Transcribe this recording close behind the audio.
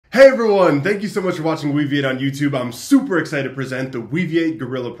Hey everyone, thank you so much for watching Weaviate on YouTube. I'm super excited to present the Weaviate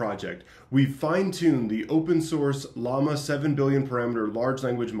Gorilla project. We've fine-tuned the open source LLaMA 7 billion parameter large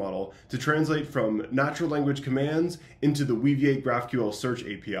language model to translate from natural language commands into the Weaviate GraphQL search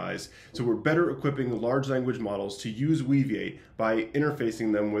APIs. So we're better equipping large language models to use Weaviate by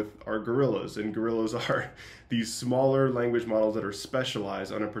interfacing them with our gorillas. And gorillas are these smaller language models that are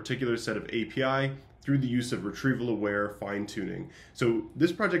specialized on a particular set of API through the use of retrieval-aware fine-tuning. So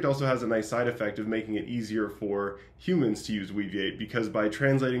this project also has a nice side effect of making it easier for humans to use Weaviate, because by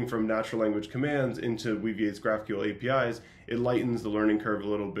translating from natural language commands into Weaviate's GraphQL APIs, it lightens the learning curve a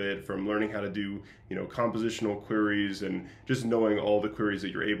little bit from learning how to do, compositional queries and just knowing all the queries that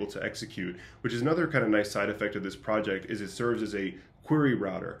you're able to execute, which is another kind of nice side effect of this project is it serves as a query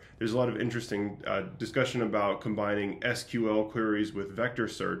router. There's a lot of interesting discussion about combining SQL queries with vector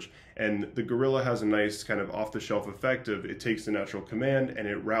search, and the Gorilla has a nice kind of off-the-shelf effect of it takes the natural command and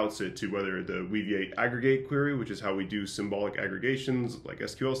it routes it to whether the Weaviate aggregate query, which is how we do symbolic aggregations like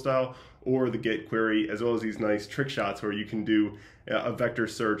SQL style, or the get query, as well as these nice trick shots where you can do a vector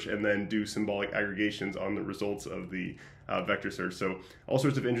search and then do symbolic aggregations on the results of the vector search. So all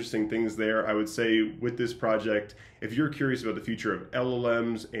sorts of interesting things there. I would say with this project, if you're curious about the future of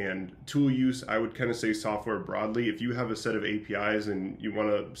LLMs and tool use, I would kind of say software broadly. If you have a set of APIs and you want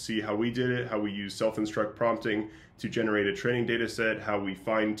to see how we did it, how we use Self-Instruct prompting to generate a training data set, how we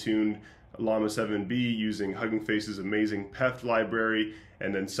fine-tuned LLaMA 7b using Hugging Face's amazing PEF library,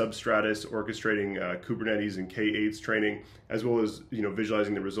 and then Substratus orchestrating Kubernetes and K8's training, as well as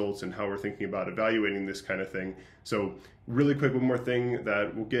visualizing the results and how we're thinking about evaluating this kind of thing. So really quick, one more thing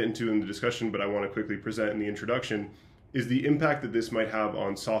that we'll get into in the discussion, but I want to quickly present in the introduction, is the impact that this might have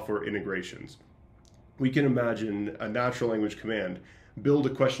on software integrations. We can imagine a natural language command, build a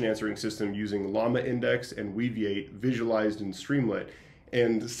question answering system using LLaMA index and Weaviate visualized in Streamlit.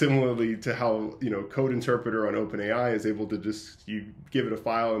 And similarly to how Code Interpreter on OpenAI is able to just you give it a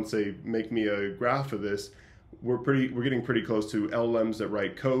file and say make me a graph of this, we're getting pretty close to LLMs that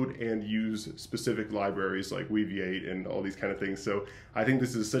write code and use specific libraries like Weaviate and all these kind of things. So I think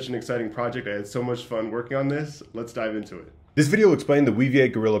this is such an exciting project. I had so much fun working on this. Let's dive into it. This video will explain the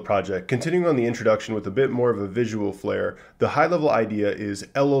Weaviate Gorilla project. Continuing on the introduction with a bit more of a visual flair, the high-level idea is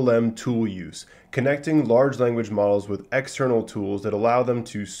LLM tool use, connecting large language models with external tools that allow them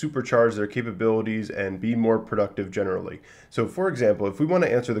to supercharge their capabilities and be more productive generally. So for example, if we want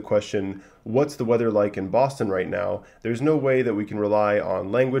to answer the question, what's the weather like in Boston right now, there's no way that we can rely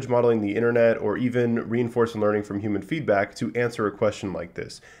on language modeling the internet or even reinforcement learning from human feedback to answer a question like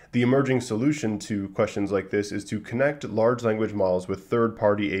this. The emerging solution to questions like this is to connect large language models with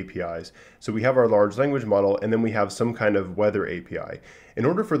third-party APIs. So we have our large language model and then we have some kind of weather API. In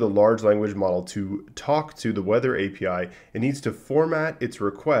order for the large language model to talk to the weather API, it needs to format its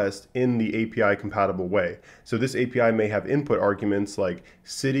request in the API compatible way. So this API may have input arguments like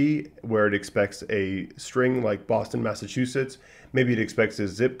city, where it expects a string like Boston, Massachusetts. Maybe it expects a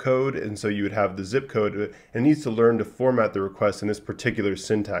zip code, and so you would have the zip code, and it needs to learn to format the request in this particular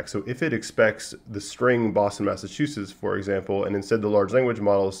syntax. So if it expects the string Boston, Massachusetts, for example, and instead the large language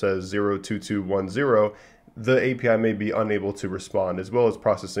model says 02210, the API may be unable to respond, as well as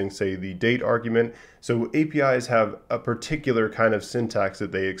processing, say, the date argument. So APIs have a particular kind of syntax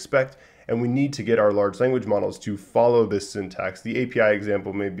that they expect, and we need to get our large language models to follow this syntax. The API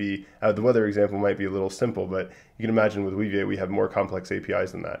example may be, the weather example might be a little simple, but you can imagine with Weaviate we have more complex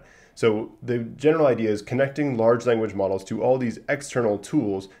APIs than that. So the general idea is connecting large language models to all these external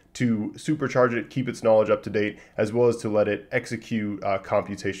tools to supercharge it, keep its knowledge up to date, as well as to let it execute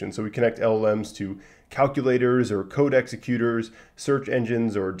computation. So we connect LLMs to calculators or code executors, search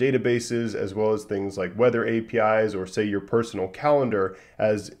engines or databases, as well as things like weather APIs or say your personal calendar,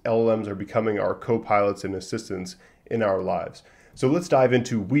 as LLMs are becoming our co-pilots and assistants in our lives. So let's dive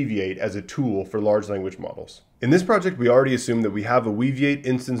into Weaviate as a tool for large language models. In this project, we already assume that we have a Weaviate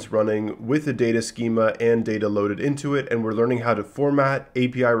instance running with a data schema and data loaded into it, and we're learning how to format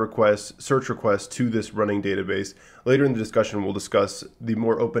API requests, search requests to this running database. Later in the discussion, we'll discuss the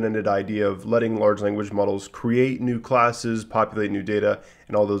more open-ended idea of letting large language models create new classes, populate new data,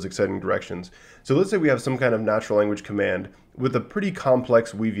 and all those exciting directions. So let's say we have some kind of natural language command with a pretty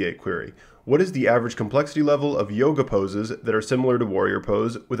complex Weaviate query. What is the average complexity level of yoga poses that are similar to warrior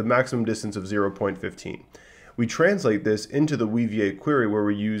pose with a maximum distance of 0.15? We translate this into the Weaviate query where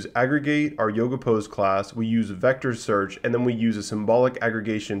we use aggregate, our yoga pose class, we use vector search, and then we use a symbolic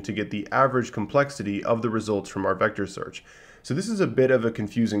aggregation to get the average complexity of the results from our vector search. So this is a bit of a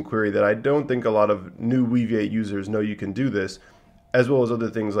confusing query that I don't think a lot of new Weaviate users know you can do this. as well as other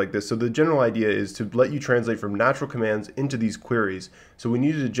things like this. So the general idea is to let you translate from natural commands into these queries. So we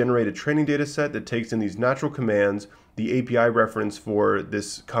needed to generate a training data set that takes in these natural commands, the API reference for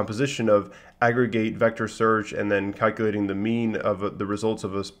this composition of aggregate vector search, and then calculating the mean of the results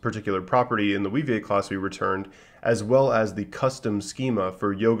of a particular property in the Weaviate class we returned, as well as the custom schema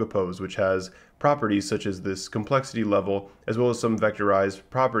for yoga pose, which has properties such as this complexity level, as well as some vectorized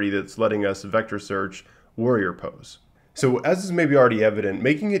property that's letting us vector search warrior pose. So as is maybe already evident,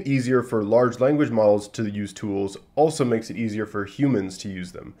 making it easier for large language models to use tools also makes it easier for humans to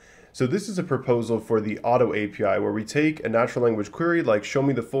use them. So this is a proposal for the Auto API, where we take a natural language query like show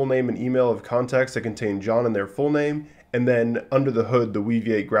me the full name and email of contacts that contain John and their full name, and then under the hood, the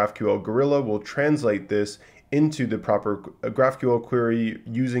Weaviate GraphQL Gorilla will translate this into the proper GraphQL query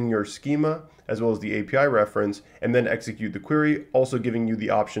using your schema as well as the API reference, and then execute the query, also giving you the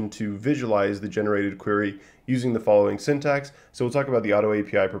option to visualize the generated query using the following syntax. So we'll talk about the Auto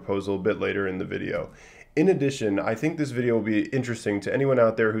API proposal a bit later in the video. In addition, I think this video will be interesting to anyone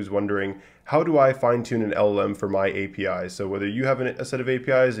out there who's wondering, how do I fine-tune an LLM for my API? So whether you have a set of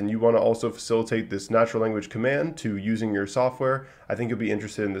APIs and you want to also facilitate this natural language command to using your software, I think you'll be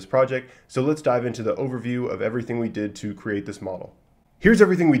interested in this project. So let's dive into the overview of everything we did to create this model. Here's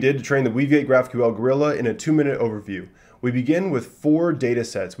everything we did to train the Weaviate GraphQL Gorilla in a 2-minute overview. We begin with 4 data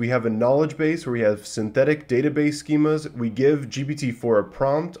sets. We have a knowledge base where we have synthetic database schemas. We give GPT-4 a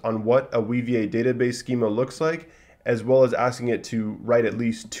prompt on what a Weaviate database schema looks like, as well as asking it to write at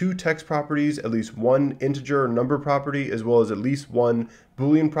least 2 text properties, at least 1 integer or number property, as well as at least 1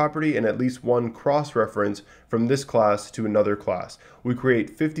 Boolean property, and at least 1 cross-reference from this class to another class. We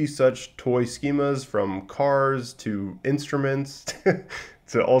create 50 such toy schemas, from cars to instruments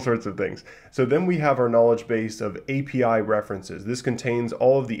to all sorts of things. So then we have our knowledge base of API references. This contains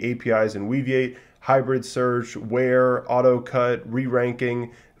all of the APIs in Weaviate: hybrid search, where, autocut,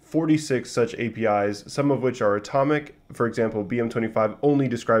 re-ranking, 46 such APIs, some of which are atomic, for example, BM25 only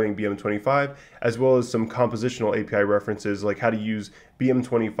describing BM25, as well as some compositional API references like how to use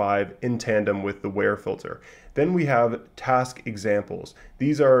BM25 in tandem with the where filter. Then we have task examples.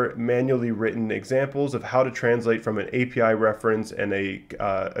 These are manually written examples of how to translate from an API reference and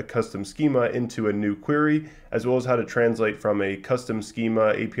a custom schema into a new query, as well as how to translate from a custom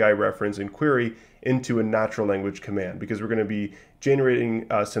schema, API reference, and query into a natural language command, because we're going to be generating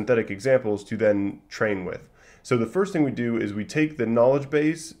synthetic examples to then train with. So the first thing we do is we take the knowledge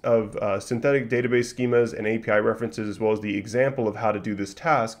base of synthetic database schemas and API references, as well as the example of how to do this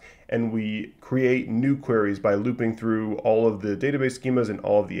task, and we create new queries by looping through all of the database schemas and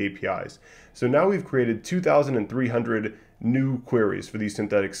all of the APIs. So now we've created 2,300 new queries for these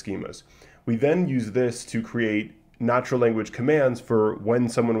synthetic schemas. We then use this to create natural language commands for when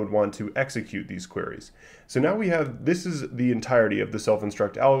someone would want to execute these queries. So now we have, this is the entirety of the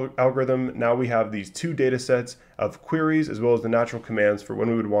Self-Instruct algorithm. Now we have these 2 data sets of queries, as well as the natural commands for when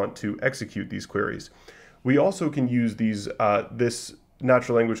we would want to execute these queries. We also can use these this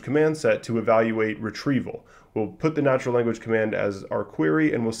natural language command set to evaluate retrieval. We'll put the natural language command as our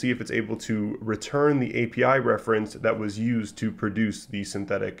query, and we'll see if it's able to return the API reference that was used to produce the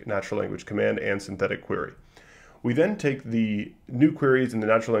synthetic natural language command and synthetic query. We then take the new queries and the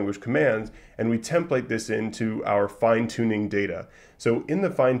natural language commands, and we template this into our fine-tuning data. So in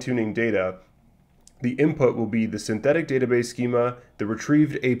the fine-tuning data, the input will be the synthetic database schema, the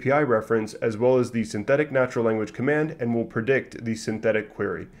retrieved API reference, as well as the synthetic natural language command, and will predict the synthetic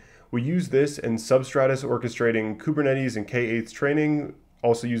query. We use this in Substratus orchestrating Kubernetes and K8s training,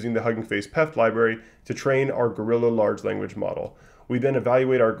 also using the Hugging Face PEF library to train our Gorilla large language model. We then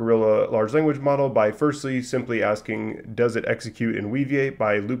evaluate our Gorilla large language model by firstly simply asking, does it execute in Weaviate,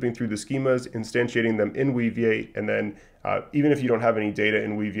 by looping through the schemas, instantiating them in Weaviate, and then even if you don't have any data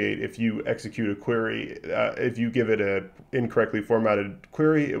in Weaviate, if you execute a query, if you give it a incorrectly formatted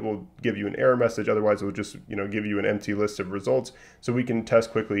query, it will give you an error message. Otherwise, it will just give you an empty list of results. So we can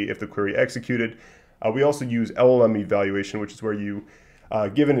test quickly if the query executed. We also use LLM evaluation, which is where you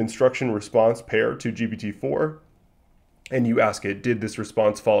give an instruction response pair to GPT-4. And you ask it, did this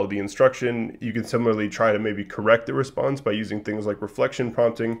response follow the instruction? You can similarly try to maybe correct the response by using things like reflection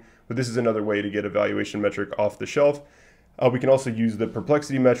prompting, but this is another way to get evaluation metric off the shelf. We can also use the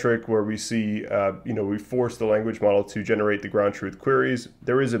perplexity metric, where we see, we force the language model to generate the ground truth queries.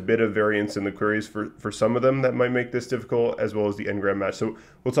 There is a bit of variance in the queries for some of them that might make this difficult, as well as the n-gram match. So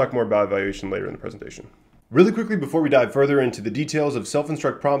we'll talk more about evaluation later in the presentation. Really quickly, before we dive further into the details of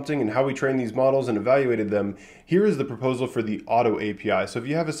self-instruct prompting and how we train these models and evaluated them, here is the proposal for the auto API. So if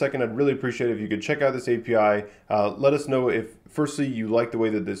you have a second, I'd really appreciate it if you could check out this API. Let us know if, firstly, you like the way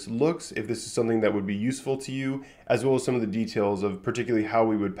that this looks, if this is something that would be useful to you, as well as some of the details of particularly how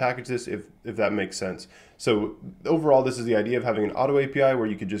we would package this, if that makes sense. So overall, this is the idea of having an auto API where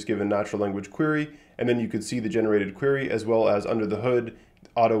you could just give a natural language query, and then you could see the generated query, as well as under the hood,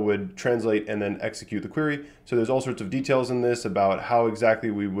 auto would translate and then execute the query. So there's all sorts of details in this about how exactly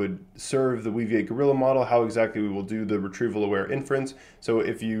we would serve the Weaviate Gorilla model, how exactly we will do the retrieval aware inference. So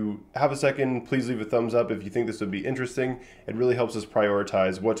if you have a second, please leave a thumbs up if you think this would be interesting. It really helps us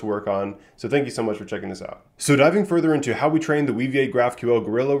prioritize what to work on. So thank you so much for checking this out. So diving further into how we train the Weaviate GraphQL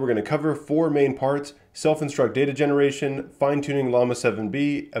Gorilla, we're going to cover 4 main parts: self-instruct data generation, fine-tuning LlaMA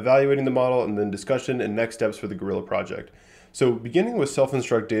 7b, evaluating the model, and then discussion and next steps for the Gorilla project. So beginning with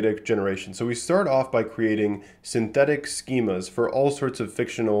self-instruct data generation. So we start off by creating synthetic schemas for all sorts of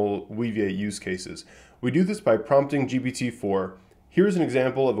fictional Weaviate use cases. We do this by prompting GPT-4. Here's an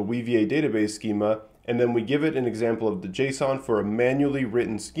example of a Weaviate database schema, and then we give it an example of the JSON for a manually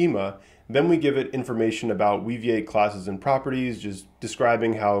written schema. Then we give it information about Weaviate classes and properties, just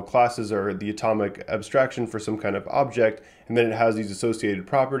describing how classes are the atomic abstraction for some kind of object, and then it has these associated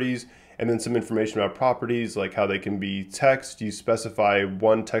properties. And then some information about properties, like how they can be text. You specify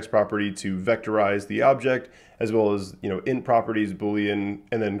one text property to vectorize the object, as well as int properties, Boolean,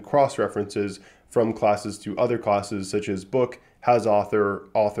 and then cross references from classes to other classes, such as book, has author,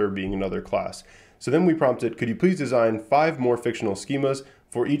 author being another class. So then we prompted, could you please design 5 more fictional schemas?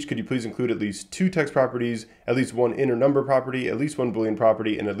 For each, could you please include at least 2 text properties, at least 1 int or number property, at least 1 Boolean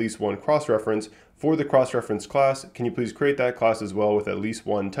property, and at least 1 cross-reference? For the cross-reference class, can you please create that class as well with at least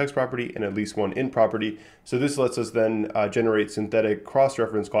 1 text property and at least 1 int property? So this lets us then generate synthetic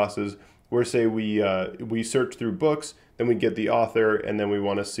cross-reference classes where, say, we search through books, then we get the author, and then we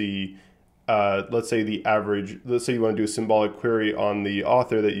want to see, let's say the average, let's say you want to do a symbolic query on the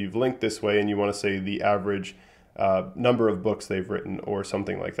author that you've linked this way, and you want to say the average number of books they've written or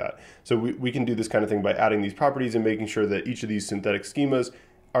something like that. So we can do this kind of thing by adding these properties and making sure that each of these synthetic schemas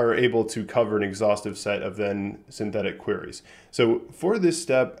are able to cover an exhaustive set of then synthetic queries. So for this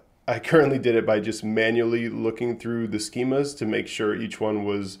step, I currently did it by just manually looking through the schemas to make sure each one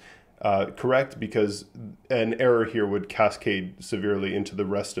was correct, because an error here would cascade severely into the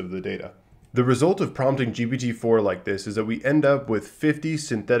rest of the data. The result of prompting GPT-4 like this is that we end up with 50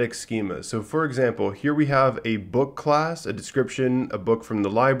 synthetic schemas. So for example, here we have a book class, a description, a book from the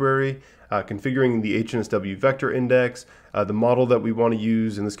library, configuring the HNSW vector index, the model that we want to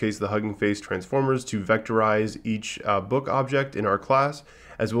use, in this case the Hugging Face transformers, to vectorize each book object in our class,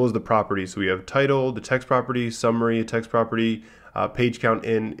 as well as the properties. So we have title, the text property, summary, a text property, page count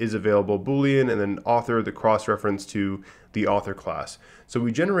in is available Boolean, and then author, the cross-reference to the author class. So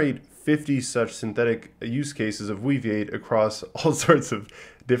we generate 50 such synthetic use cases of Weaviate across all sorts of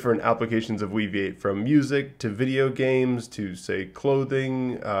different applications of Weaviate, from music to video games to, say,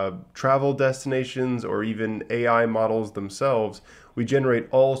 clothing, travel destinations, or even AI models themselves. We generate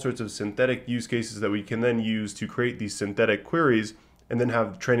all sorts of synthetic use cases that we can then use to create these synthetic queries and then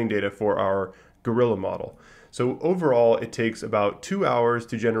have training data for our Gorilla model. So overall, it takes about 2 hours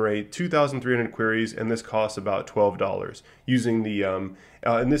to generate 2,300 queries, and this costs about $12. Using the,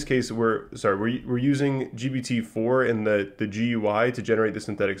 in this case, we're using GPT-4 in the GUI to generate the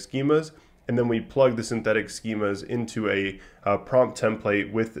synthetic schemas, and then we plug the synthetic schemas into a prompt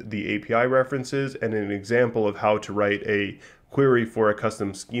template with the API references and an example of how to write a query for a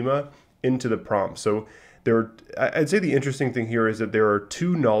custom schema into the prompt. So I'd say the interesting thing here is that there are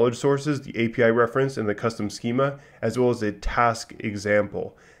 2 knowledge sources, the API reference and the custom schema, as well as a task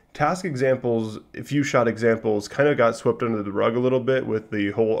example. Task examples, few shot examples, kind of got swept under the rug a little bit with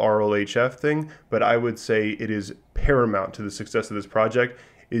the whole RLHF thing, but I would say it is paramount to the success of this project,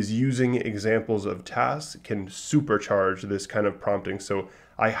 is using examples of tasks can supercharge this kind of prompting. So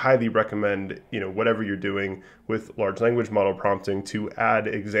I highly recommend, whatever you're doing with large language model prompting, to add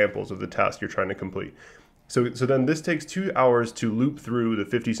examples of the task you're trying to complete. So then this takes 2 hours to loop through the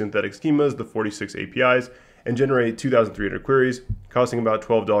 50 synthetic schemas, the 46 APIs, and generate 2,300 queries, costing about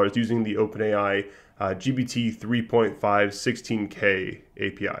 $12 using the OpenAI GPT 3.5 16K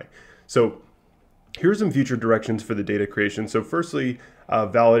API. So here's some future directions for the data creation. So firstly,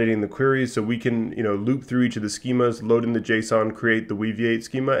 validating the queries, so we can loop through each of the schemas, load in the JSON, create the Weaviate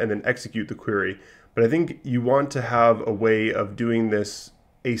schema, and then execute the query. But I think you want to have a way of doing this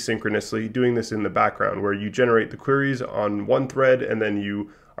asynchronously, doing this in the background, where you generate the queries on one thread and then you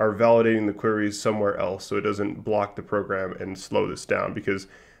are validating the queries somewhere else, so it doesn't block the program and slow this down. Because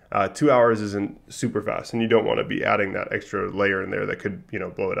 2 hours isn't super fast, and you don't want to be adding that extra layer in there that could,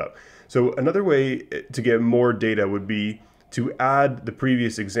 blow it up. So another way to get more data would be to add the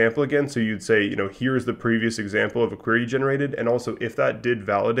previous example again. So you'd say, here's the previous example of a query generated, and also if that did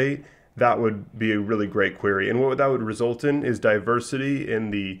validate, that would be a really great query. And what that would result in is diversity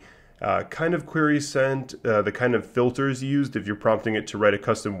in the kind of queries sent, the kind of filters used if you're prompting it to write a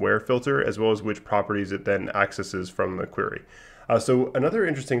custom where filter, as well as which properties it then accesses from the query. So another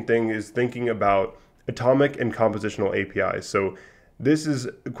interesting thing is thinking about atomic and compositional APIs. So this is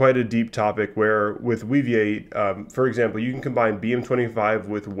quite a deep topic where with Weaviate, for example, you can combine BM25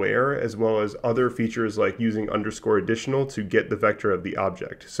 with where, as well as other features like using underscore additional to get the vector of the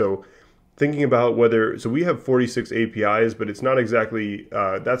object. So thinking about so we have 46 APIs, but it's not exactly,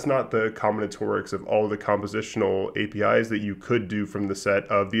 that's not the combinatorics of all the compositional APIs that you could do from the set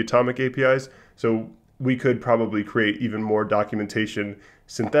of the atomic APIs. So we could probably create even more documentation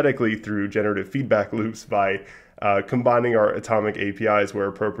synthetically through generative feedback loops by combining our atomic APIs where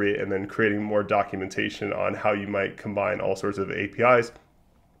appropriate, and then creating more documentation on how you might combine all sorts of APIs,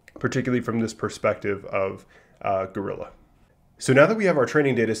 particularly from this perspective of Gorilla. So now that we have our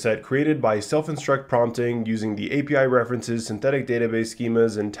training data set created by self-instruct prompting using the API references, synthetic database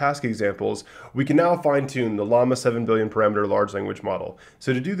schemas, and task examples, we can now fine-tune the LlaMA 7 billion parameter large language model.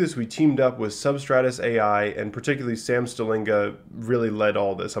 So to do this, we teamed up with Substratus AI, and particularly Sam Stalinga really led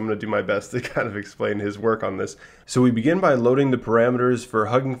all this. I'm going to do my best to kind of explain his work on this. So we begin by loading the parameters for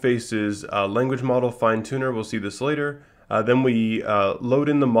Hugging Face's language model fine-tuner. We'll see this later. Then we load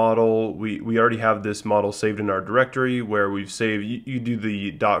in the model. We already have this model saved in our directory where we've saved, you do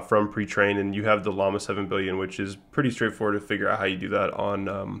the .from pre-train, and you have the LlaMA 7 billion, which is pretty straightforward to figure out how you do that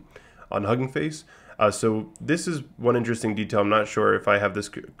on Hugging Face. So this is one interesting detail. I'm not sure if I have this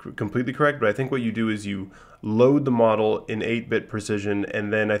completely correct, but I think what you do is you load the model in 8-bit precision,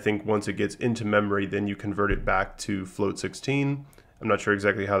 and then I think once it gets into memory, then you convert it back to float 16. I'm not sure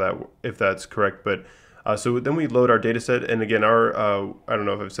exactly how if that's correct, but so then we load our data set, and again, I don't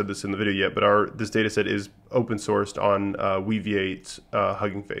know if I've said this in the video yet, but this data set is open sourced on Weaviate's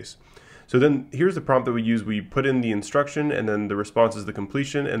Hugging Face. So then here's the prompt that we use. We put in the instruction, and then the response is the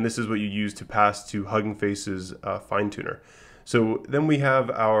completion, and this is what you use to pass to Hugging Face's fine-tuner. So then we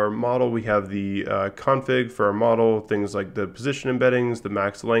have our model. We have the config for our model, things like the position embeddings, the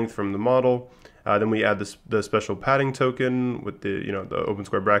max length from the model. Then we add the special padding token with the the open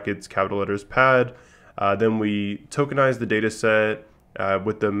square brackets, capital letters pad. Then we tokenize the data set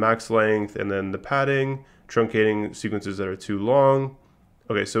with the max length and then the padding, truncating sequences that are too long.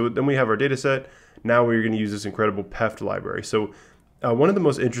 Okay, so then we have our data set. Now we're going to use this incredible PEFT library. So one of the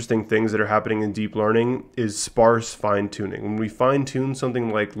most interesting things that are happening in deep learning is sparse fine-tuning. When we fine-tune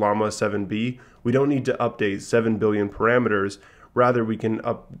something like LlaMA 7B, we don't need to update 7 billion parameters. Rather, we can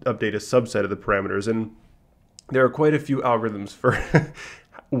update a subset of the parameters. And there are quite a few algorithms for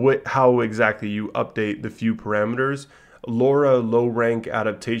how exactly you update the few parameters. LoRa low rank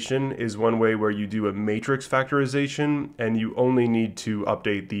adaptation is one way where you do a matrix factorization, and you only need to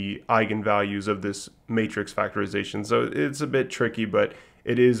update the eigenvalues of this matrix factorization. So it's a bit tricky, but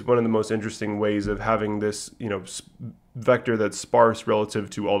it is one of the most interesting ways of having this vector that's sparse relative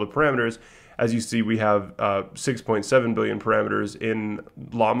to all the parameters. As you see, we have 6.7 billion parameters in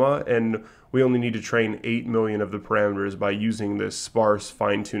LlaMA, and we only need to train 8 million of the parameters by using this sparse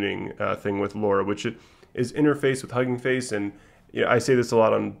fine-tuning thing with LoRa, which is interfaced with Hugging Face. And I say this a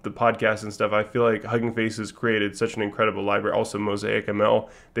lot on the podcast and stuff. I feel like Hugging Face has created such an incredible library. Also, Mosaic ML.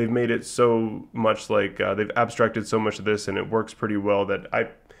 They've made it so much like they've abstracted so much of this, and it works pretty well that I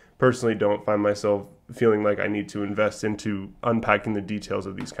personally don't find myself feeling like I need to invest into unpacking the details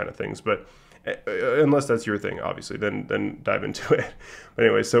of these kind of things. But unless that's your thing, obviously, then dive into it. But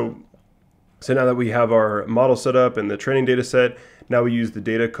anyway, so now that we have our model set up and the training data set, now we use the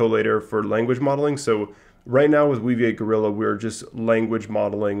data collator for language modeling. So right now with Weaviate Gorilla, we're just language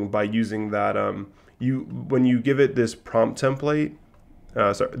modeling by using that. When you give it this prompt template,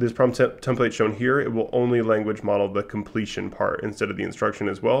 this prompt template shown here, it will only language model the completion part instead of the instruction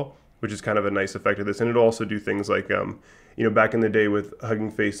as well, which is kind of a nice effect of this. And it'll also do things like, back in the day with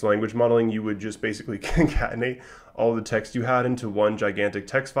Hugging Face language modeling, you would just basically concatenate all the text you had into one gigantic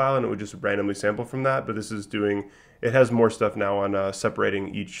text file, and it would just randomly sample from that. But this is it has more stuff now on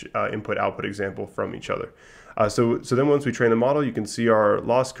separating each input-output example from each other. So then once we train the model, you can see our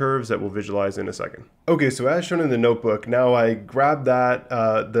loss curves that we'll visualize in a second. Okay, so as shown in the notebook, now I grabbed that,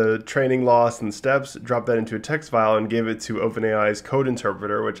 the training loss and steps, dropped that into a text file and gave it to OpenAI's code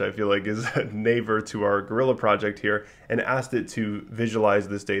interpreter, which I feel like is a neighbor to our Gorilla project here, and asked it to visualize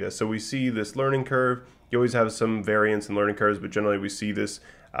this data. So we see this learning curve. You always have some variance in learning curves, but generally we see this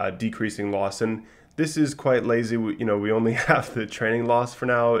decreasing loss. And this is quite lazy. We only have the training loss for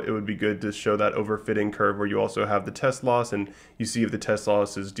now. It would be good to show that overfitting curve where you also have the test loss and you see if the test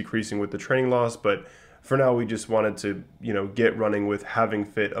loss is decreasing with the training loss. But for now, we just wanted to, get running with having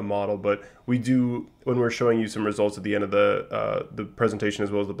fit a model. But we do, when we're showing you some results at the end of the presentation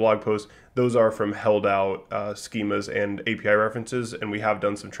as well as the blog post, those are from held out schemas and API references. And we have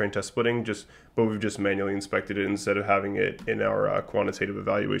done some train test splitting, but we've just manually inspected it instead of having it in our quantitative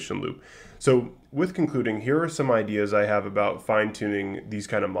evaluation loop. So with concluding, here are some ideas I have about fine-tuning these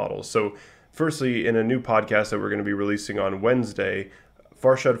kind of models. So firstly, in a new podcast that we're going to be releasing on Wednesday,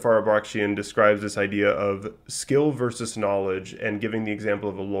 Farshad Farabakhshian describes this idea of skill versus knowledge and giving the example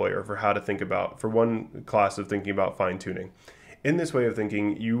of a lawyer for how to think about, for one class of thinking about fine-tuning. In this way of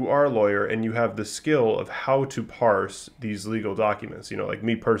thinking, you are a lawyer and you have the skill of how to parse these legal documents. Like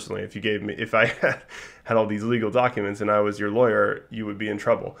me personally, if I had all these legal documents and I was your lawyer, you would be in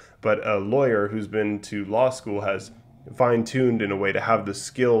trouble. But a lawyer who's been to law school has fine-tuned in a way to have the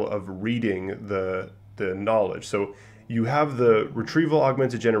skill of reading the knowledge. So you have the retrieval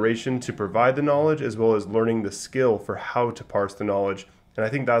augmented generation to provide the knowledge as well as learning the skill for how to parse the knowledge. And I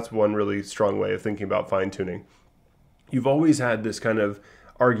think that's one really strong way of thinking about fine-tuning. You've always had this kind of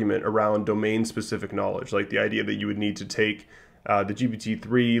argument around domain-specific knowledge, like the idea that you would need to take the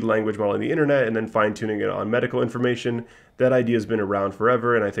GPT-3 language model on the internet and then fine-tuning it on medical information. That idea has been around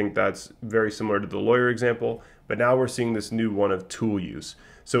forever, and I think that's very similar to the lawyer example. But now we're seeing this new one of tool use.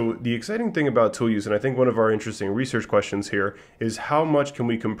 So the exciting thing about tool use, and I think one of our interesting research questions here, is how much can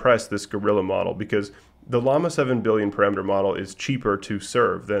we compress this Gorilla model? Because the LlaMA 7 billion parameter model is cheaper to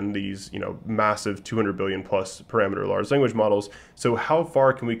serve than these, massive 200 billion plus parameter large language models. So how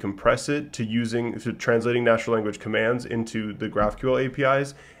far can we compress it to translating natural language commands into the GraphQL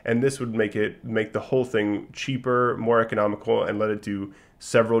APIs? And this would make the whole thing cheaper, more economical, and let it do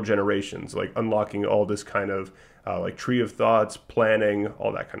several generations, like unlocking all this kind of like tree of thoughts, planning,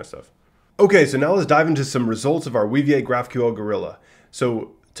 all that kind of stuff. Okay, so now let's dive into some results of our Weaviate GraphQL Gorilla.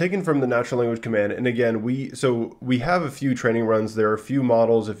 So taken from the natural language command, and again, we have a few training runs. There are a few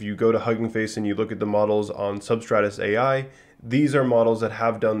models. If you go to Hugging Face and you look at the models on Substratus AI, these are models that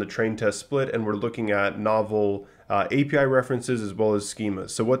have done the train test split, and we're looking at novel API references as well as schemas.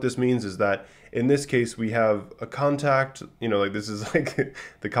 So what this means is that in this case, we have a contact, like this is like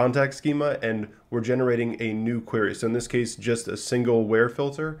the contact schema, and we're generating a new query. So in this case, just a single where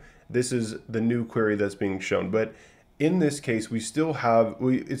filter. This is the new query that's being shown. But in this case, it still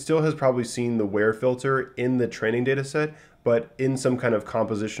has probably seen the where filter in the training data set, but in some kind of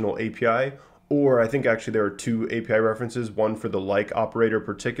compositional API. Or I think actually there are two API references, one for the like operator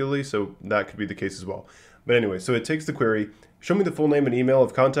particularly, so that could be the case as well. But anyway, so it takes the query, show me the full name and email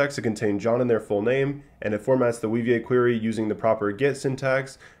of contacts that contain John and their full name, and it formats the Weaviate query using the proper get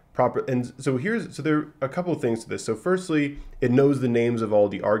syntax. So there are a couple of things to this. So firstly, it knows the names of all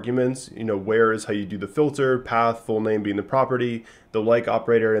the arguments. Where is how you do the filter, path, full name being the property, the like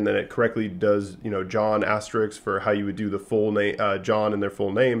operator, and then it correctly does John asterisk for how you would do the full name, John and their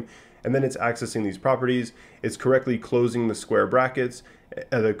full name. And then it's accessing these properties. It's correctly closing the square brackets,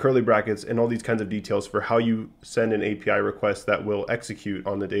 the curly brackets, and all these kinds of details for how you send an API request that will execute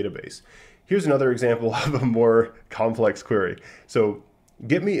on the database. Here's another example of a more complex query. So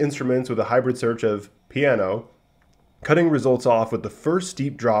get me instruments with a hybrid search of piano, cutting results off with the first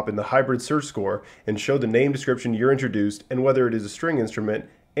steep drop in the hybrid search score, and show the name description year introduced and whether it is a string instrument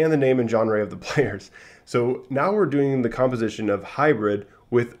and the name and genre of the players. So now we're doing the composition of hybrid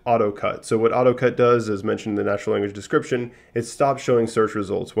with autocut. So what autocut does, as mentioned in the natural language description, it stops showing search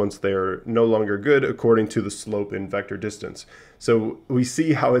results once they're no longer good according to the slope in vector distance. So we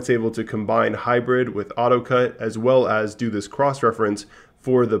see how it's able to combine hybrid with autocut as well as do this cross-reference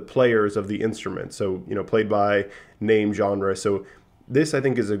for the players of the instrument. So, played by, name, genre. So this, I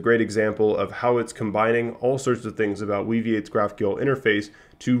think, is a great example of how it's combining all sorts of things about Weaviate's GraphQL interface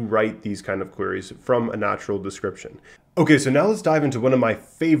to write these kind of queries from a natural description. Okay, so now let's dive into one of my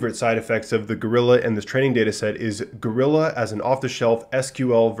favorite side effects of the Gorilla and this training data set is Gorilla as an off-the-shelf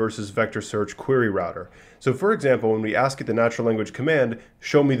SQL versus vector search query router. So for example, when we ask it the natural language command,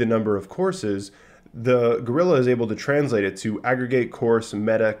 show me the number of courses, the Gorilla is able to translate it to aggregate course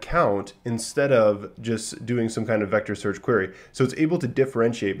meta count instead of just doing some kind of vector search query. So it's able to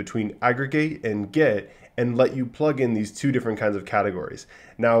differentiate between aggregate and get and let you plug in these two different kinds of categories.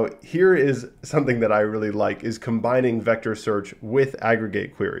 Now, here is something that I really like, is combining vector search with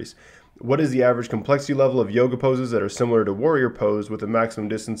aggregate queries. What is the average complexity level of yoga poses that are similar to warrior pose with a maximum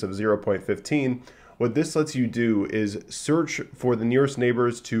distance of 0.15? What this lets you do is search for the nearest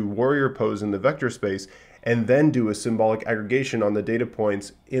neighbors to warrior pose in the vector space and then do a symbolic aggregation on the data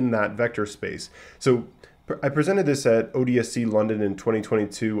points in that vector space. So I presented this at ODSC London in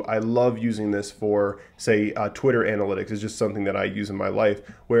 2022. I love using this for, say, Twitter analytics. It's just something that I use in my life,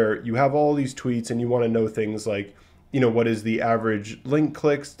 where you have all these tweets and you want to know things like, what is the average link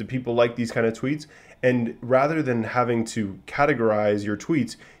clicks? Do people like these kind of tweets? And rather than having to categorize your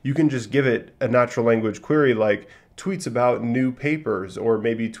tweets, you can just give it a natural language query like tweets about new papers, or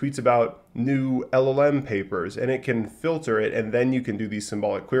maybe tweets about new LLM papers, and it can filter it, and then you can do these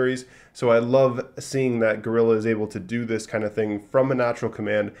symbolic queries. So I love seeing that Gorilla is able to do this kind of thing from a natural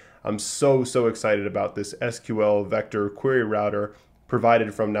command. I'm so excited about this SQL vector query router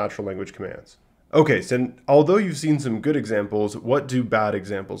provided from natural language commands. Okay, so although you've seen some good examples, what do bad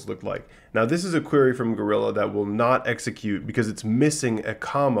examples look like? Now, this is a query from Gorilla that will not execute because it's missing a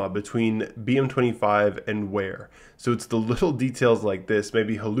comma between BM25 and where. So it's the little details like this,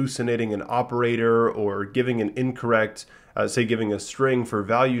 maybe hallucinating an operator or giving an incorrect, say giving a string for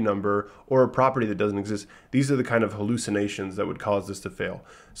value number or a property that doesn't exist. These are the kind of hallucinations that would cause this to fail.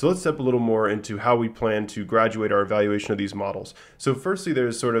 So let's step a little more into how we plan to graduate our evaluation of these models. So firstly,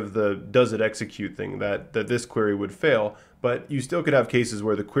 there's sort of the does it execute thing that this query would fail, but you still could have cases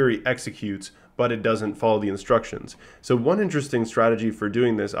where the query executes, but it doesn't follow the instructions. So one interesting strategy for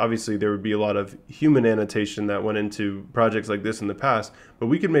doing this, obviously there would be a lot of human annotation that went into projects like this in the past, but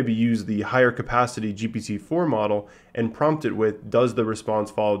we could maybe use the higher capacity GPT-4 model and prompt it with, does the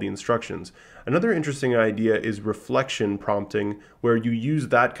response follow the instructions? Another interesting idea is reflection prompting, where you use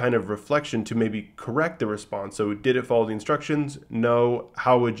that kind of reflection to maybe correct the response. So did it follow the instructions? No.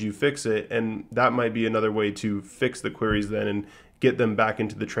 How would you fix it? And that might be another way to fix the queries then and get them back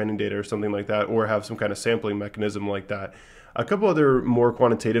into the training data or something like that, or have some kind of sampling mechanism like that. A couple other more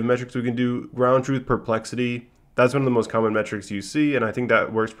quantitative metrics we can do: ground truth perplexity. That's one of the most common metrics you see, and I think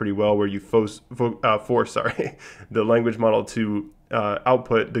that works pretty well, where you force the language model to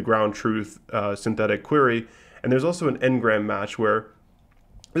output the ground truth synthetic query. And there's also an n-gram match, where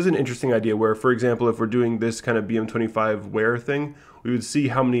this is an interesting idea where, for example, if we're doing this kind of BM25 where thing, we would see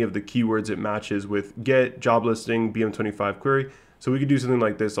how many of the keywords it matches with get, job listing, BM25 query. So we could do something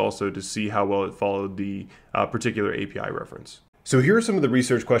like this also to see how well it followed the particular API reference. So here are some of the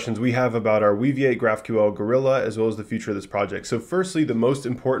research questions we have about our Weaviate GraphQL Gorilla, as well as the future of this project. So firstly, the most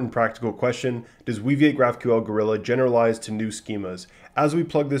important practical question: does Weaviate GraphQL Gorilla generalize to new schemas? As we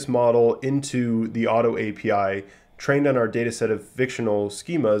plug this model into the Auto API, trained on our data set of fictional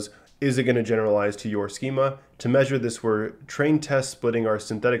schemas, is it going to generalize to your schema? To measure this, we're train test splitting our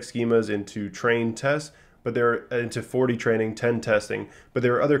synthetic schemas into train tests, but they're into 40 training, 10 testing. But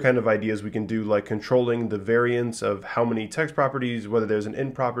there are other kind of ideas we can do, like controlling the variance of how many text properties, whether there's an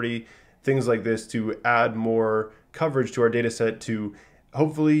in property, things like this, to add more coverage to our data set. To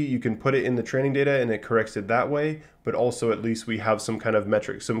hopefully you can put it in the training data and it corrects it that way, but also at least we have some kind of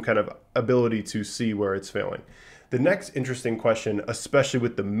metric, some kind of ability to see where it's failing. The next interesting question, especially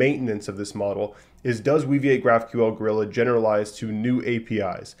with the maintenance of this model, is does Weaviate GraphQL Gorilla generalize to new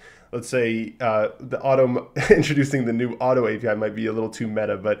APIs? Let's say introducing the new Auto API might be a little too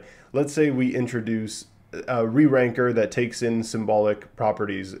meta, but let's say we introduce a re-ranker that takes in symbolic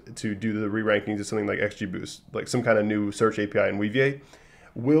properties to do the re-ranking to something like XGBoost, like some kind of new search API in Weaviate.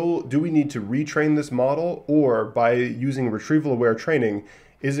 Do we need to retrain this model, or by using retrieval-aware training,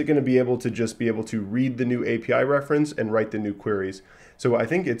 is it going to be able to just be able to read the new API reference and write the new queries? So I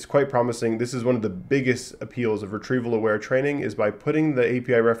think it's quite promising. This is one of the biggest appeals of retrieval-aware training, is by putting the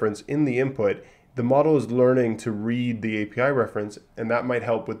API reference in the input, the model is learning to read the API reference, and that might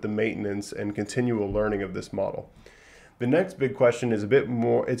help with the maintenance and continual learning of this model. The next big question is a bit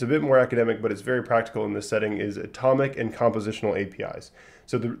more academic, but it's very practical in this setting, is atomic and compositional APIs.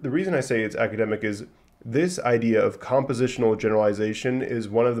 So the reason I say it's academic is this idea of compositional generalization is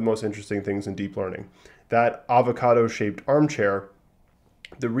one of the most interesting things in deep learning. That avocado-shaped armchair,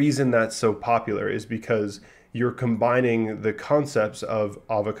 the reason that's so popular is because you're combining the concepts of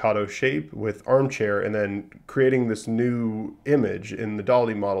avocado shape with armchair and then creating this new image in the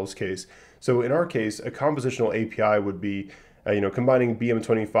DALL-E model's case. So in our case, a compositional API would be combining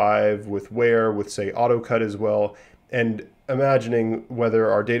BM25 with where, with say AutoCut as well, and imagining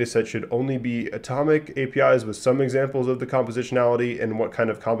whether our data set should only be atomic APIs with some examples of the compositionality, and what kind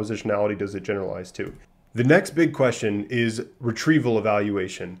of compositionality does it generalize to. The next big question is retrieval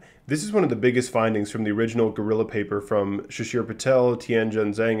evaluation. This is one of the biggest findings from the original Gorilla paper from Shishir Patel,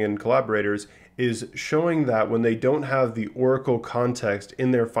 Tianjun Zhang, and collaborators, is showing that when they don't have the Oracle context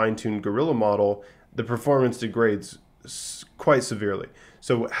in their fine-tuned Gorilla model, the performance degrades quite severely.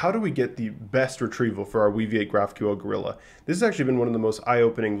 So how do we get the best retrieval for our Weaviate GraphQL Gorilla? This has actually been one of the most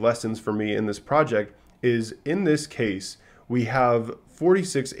eye-opening lessons for me in this project. Is in this case, we have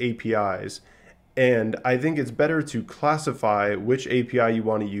 46 APIs, and I think it's better to classify which API you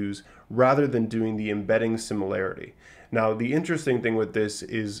want to use rather than doing the embedding similarity. Now, the interesting thing with this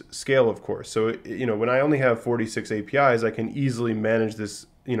is scale, of course. So, when I only have 46 APIs, I can easily manage this,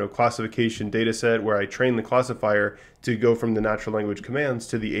 classification data set where I train the classifier to go from the natural language commands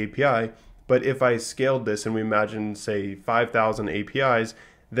to the API. But if I scaled this and we imagine, say, 5,000 APIs,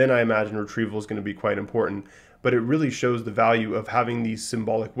 then I imagine retrieval is going to be quite important. But it really shows the value of having these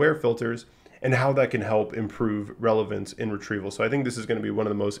symbolic where filters and how that can help improve relevance in retrieval. So I think this is going to be one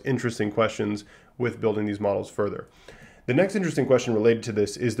of the most interesting questions with building these models further. The next interesting question related to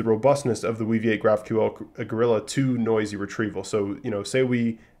this is the robustness of the Weaviate GraphQL Gorilla to noisy retrieval. So, say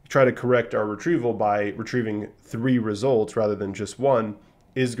we try to correct our retrieval by retrieving 3 results rather than just 1,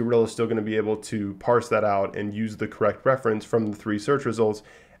 is Gorilla still going to be able to parse that out and use the correct reference from the 3 search results?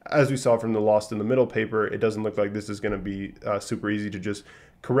 As we saw from the Lost in the Middle paper, it doesn't look like this is going to be super easy to just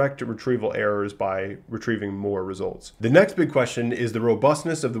correct retrieval errors by retrieving more results. The next big question is the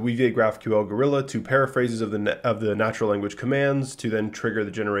robustness of the Weaviate GraphQL Gorilla to paraphrases of the natural language commands to then trigger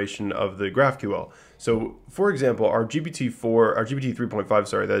the generation of the GraphQL. So, for example, our GPT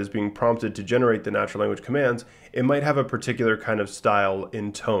 3.5, that is being prompted to generate the natural language commands, it might have a particular kind of style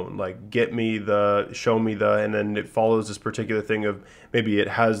in tone, like get me the, show me the, and then it follows this particular thing of maybe it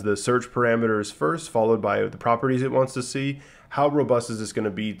has the search parameters first, followed by the properties it wants to see. How robust is this going to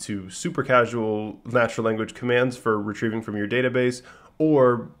be to super casual natural language commands for retrieving from your database,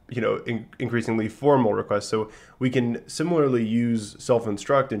 or increasingly formal requests? So we can similarly use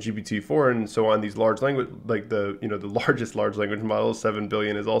Self-Instruct and GPT-4 and so on, these large language, like the largest large language models, 7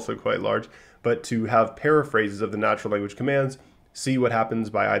 billion is also quite large, but to have paraphrases of the natural language commands, see what happens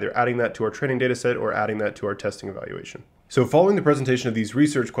by either adding that to our training data set or adding that to our testing evaluation. So following the presentation of these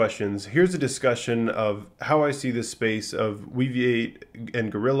research questions, here's a discussion of how I see this space of Weaviate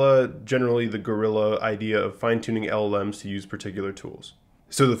and Gorilla, generally the Gorilla idea of fine-tuning LLMs to use particular tools.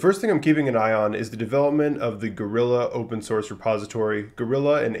 So the first thing I'm keeping an eye on is the development of the Gorilla open source repository,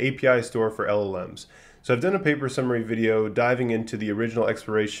 Gorilla, an API store for LLMs. So I've done a paper summary video diving into the original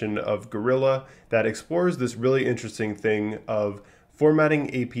exploration of Gorilla that explores this really interesting thing of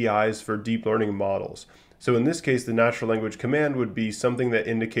formatting APIs for deep learning models. So in this case, the natural language command would be something that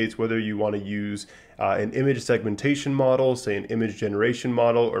indicates whether you want to use an image segmentation model, say an image generation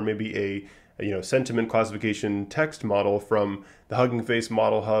model, or maybe a sentiment classification text model from the Hugging Face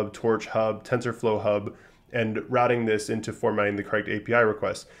Model Hub, Torch Hub, TensorFlow Hub, and routing this into formatting the correct API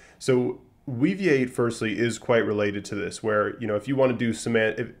request. So Weaviate, firstly, is quite related to this, where if you want to do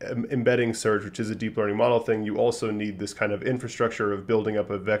embedding search, which is a deep learning model thing, you also need this kind of infrastructure of building up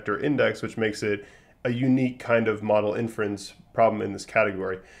a vector index, which makes it a unique kind of model inference problem in this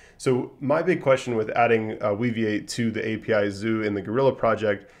category. So my big question with adding Weaviate to the API zoo in the Gorilla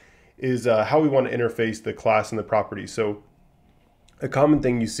project is how we want to interface the class and the properties. So a common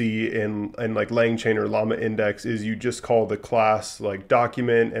thing you see in like LangChain or LlaMA index is you just call the class like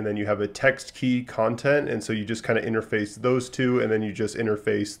document, and then you have a text key content, and so you just kind of interface those two, and then you just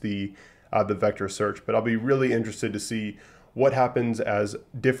interface the vector search. But I'll be really interested to see what happens as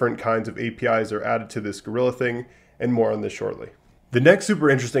different kinds of APIs are added to this Gorilla thing, and more on this shortly. The next super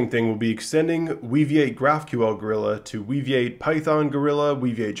interesting thing will be extending Weaviate GraphQL Gorilla to Weaviate Python Gorilla,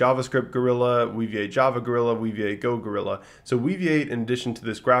 Weaviate JavaScript Gorilla, Weaviate Java Gorilla, Weaviate Go Gorilla. So Weaviate, in addition to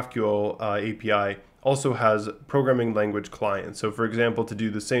this GraphQL API, also has programming language clients. So for example, to do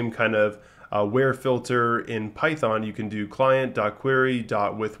the same kind of where filter in Python, you can do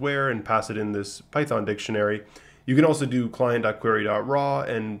client.query.withWhere and pass it in this Python dictionary. You can also do client.query.raw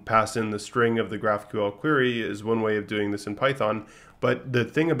and pass in the string of the GraphQL query is one way of doing this in Python. But the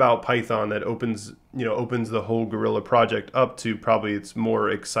thing about Python that opens the whole Gorilla project up to probably its more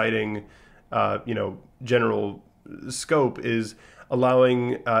exciting, general scope is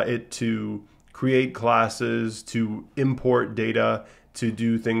allowing it to create classes, to import data, to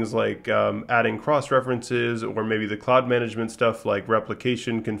do things like adding cross-references, or maybe the cloud management stuff like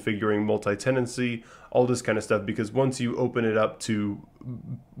replication, configuring multi-tenancy. all this kind of stuff, because once you open it up to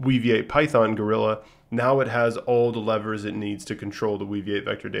Weaviate Python Gorilla, now it has all the levers it needs to control the Weaviate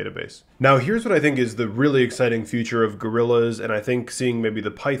vector database. Now, here's what I think is the really exciting future of gorillas, and I think seeing maybe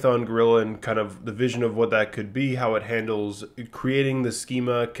the Python Gorilla and kind of the vision of what that could be, how it handles creating the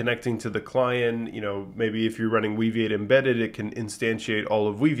schema, connecting to the client. You know, maybe if you're running Weaviate embedded, it can instantiate all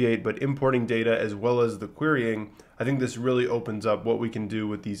of Weaviate, but importing data as well as the querying, I think this really opens up what we can do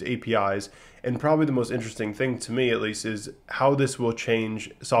with these APIs. And probably the most interesting thing to me, at least, is how this will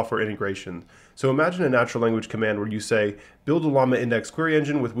change software integration. So imagine a natural language command where you say, build a LLaMA index query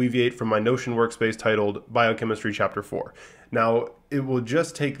engine with Weaviate from my Notion workspace titled Biochemistry Chapter 4. Now, it will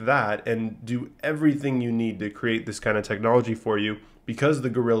just take that and do everything you need to create this kind of technology for you, because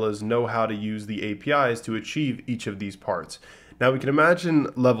the gorillas know how to use the APIs to achieve each of these parts. Now, we can imagine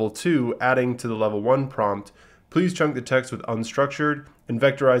level 2 adding to the level 1 prompt, please chunk the text with unstructured and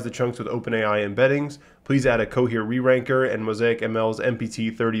vectorize the chunks with OpenAI embeddings. Please add a Cohere re-ranker and Mosaic ML's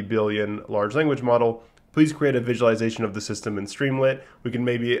MPT 30 billion large language model. Please create a visualization of the system in Streamlit. We can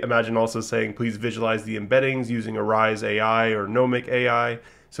maybe imagine also saying, please visualize the embeddings using Arise AI or Nomic AI.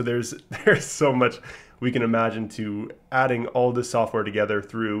 So there's so much we can imagine to adding all this software together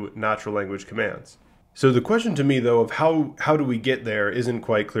through natural language commands. So the question to me, though, of how do we get there isn't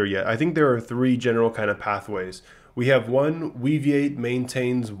quite clear yet. I think there are 3 general kind of pathways. We have one, Weaviate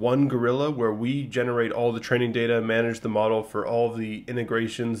maintains one Gorilla, where we generate all the training data, manage the model for all the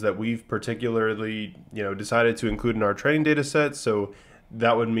integrations that we've particularly, decided to include in our training data set. So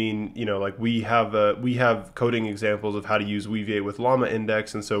that would mean, like we have coding examples of how to use Weaviate with LLaMA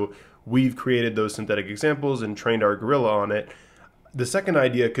index, and so we've created those synthetic examples and trained our Gorilla on it. The second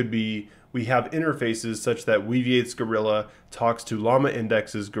idea could be we have interfaces such that Weaviate's Gorilla talks to LLaMA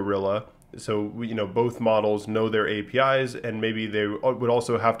index's Gorilla. So both models know their APIs, and maybe they would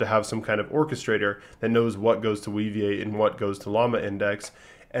also have to have some kind of orchestrator that knows what goes to Weaviate and what goes to LLaMA index.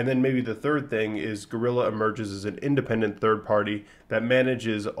 And then maybe the third thing is Gorilla emerges as an independent third party that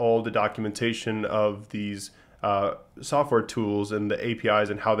manages all the documentation of these software tools and the APIs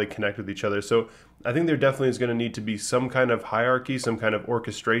and how they connect with each other. So I think there definitely is going to need to be some kind of hierarchy, some kind of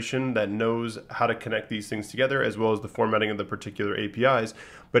orchestration that knows how to connect these things together, as well as the formatting of the particular APIs.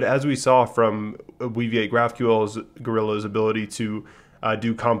 But as we saw from Weaviate GraphQL's Gorilla's ability to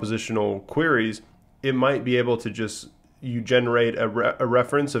do compositional queries, it might be able to just generate a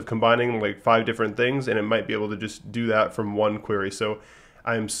reference of combining like 5 different things, and it might be able to just do that from one query. So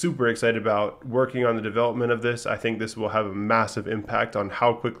I'm super excited about working on the development of this. I think this will have a massive impact on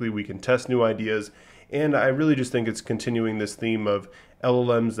how quickly we can test new ideas. And I really just think it's continuing this theme of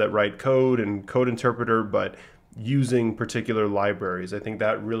LLMs that write code and code interpreter, but using particular libraries. I think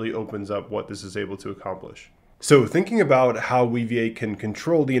that really opens up what this is able to accomplish. So thinking about how Weaviate can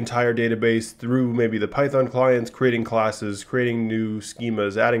control the entire database through maybe the Python clients, creating classes, creating new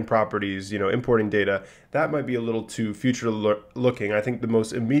schemas, adding properties, importing data, that might be a little too future looking. I think the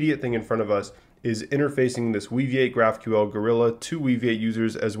most immediate thing in front of us is interfacing this Weaviate GraphQL Gorilla to Weaviate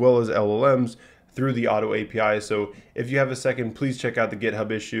users as well as LLMs through the auto API. So if you have a second, please check out the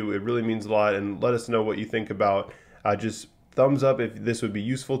GitHub issue. It really means a lot, and let us know what you think about just thumbs up if this would be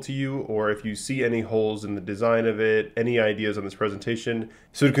useful to you, or if you see any holes in the design of it, any ideas on this presentation.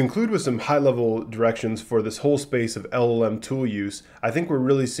 So to conclude with some high-level directions for this whole space of LLM tool use, I think we're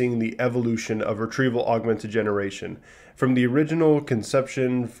really seeing the evolution of retrieval augmented generation. From the original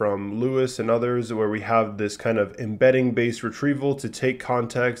conception from Lewis and others, where we have this kind of embedding-based retrieval to take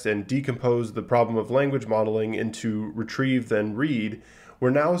context and decompose the problem of language modeling into retrieve then read, we're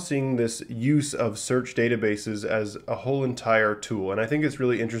now seeing this use of search databases as a whole entire tool. And I think it's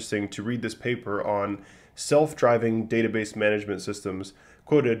really interesting to read this paper on self-driving database management systems.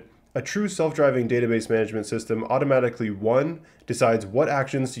 Quoted, "A true self-driving database management system automatically 1. Decides what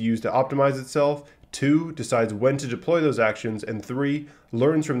actions to use to optimize itself, 2. Decides when to deploy those actions, and 3.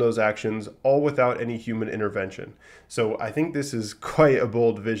 Learns from those actions, all without any human intervention." So I think this is quite a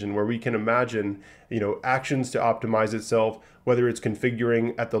bold vision where we can imagine, actions to optimize itself, whether it's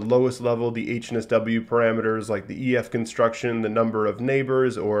configuring at the lowest level the HNSW parameters like the EF construction, the number of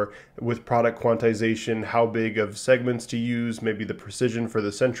neighbors, or with product quantization, how big of segments to use, maybe the precision for the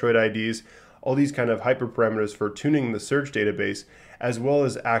centroid IDs, all these kind of hyperparameters for tuning the search database, as well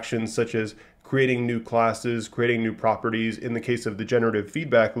as actions such as creating new classes, creating new properties. In the case of the generative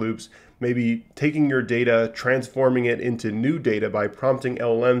feedback loops, maybe taking your data, transforming it into new data by prompting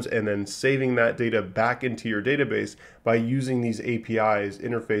LLMs, and then saving that data back into your database by using these APIs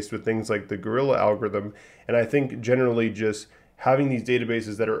interfaced with things like the Gorilla algorithm. And I think generally just having these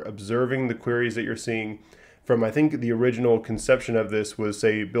databases that are observing the queries that you're seeing, from, I think the original conception of this was,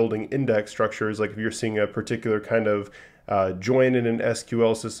 say, building index structures, like if you're seeing a particular kind of join in an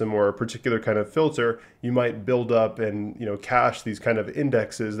SQL system or a particular kind of filter, you might build up and cache these kind of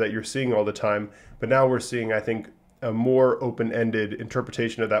indexes that you're seeing all the time. But now we're seeing, I think, a more open-ended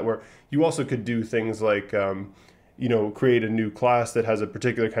interpretation of that, where you also could do things like create a new class that has a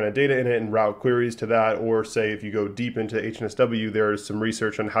particular kind of data in it and route queries to that. Or say if you go deep into HNSW, there is some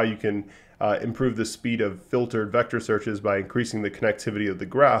research on how you can improve the speed of filtered vector searches by increasing the connectivity of the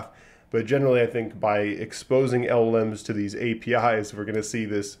graph. But generally, I think by exposing LLMs to these APIs, we're going to see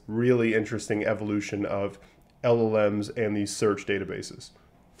this really interesting evolution of LLMs and these search databases.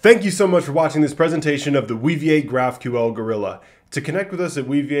 Thank you so much for watching this presentation of the Weaviate GraphQL Gorilla. To connect with us at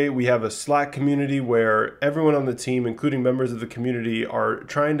Weaviate, we have a Slack community where everyone on the team, including members of the community, are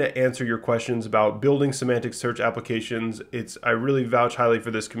trying to answer your questions about building semantic search applications. I really vouch highly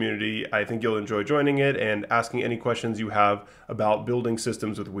for this community. I think you'll enjoy joining it and asking any questions you have about building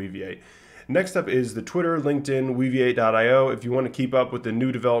systems with Weaviate. Next up is the Twitter, LinkedIn, Weaviate.io. If you want to keep up with the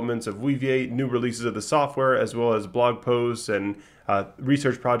new developments of Weaviate, new releases of the software, as well as blog posts and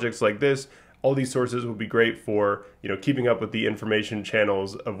research projects like this, all these sources will be great for keeping up with the information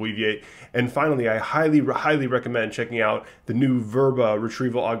channels of Weaviate. And finally, I highly recommend checking out the new Verba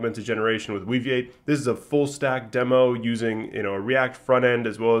retrieval augmented generation with Weaviate. This is a full stack demo using a React front end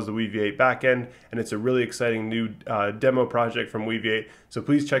as well as the Weaviate back end, and it's a really exciting new demo project from Weaviate. So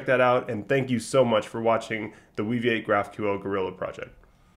please check that out, and thank you so much for watching the Weaviate GraphQL Gorilla project.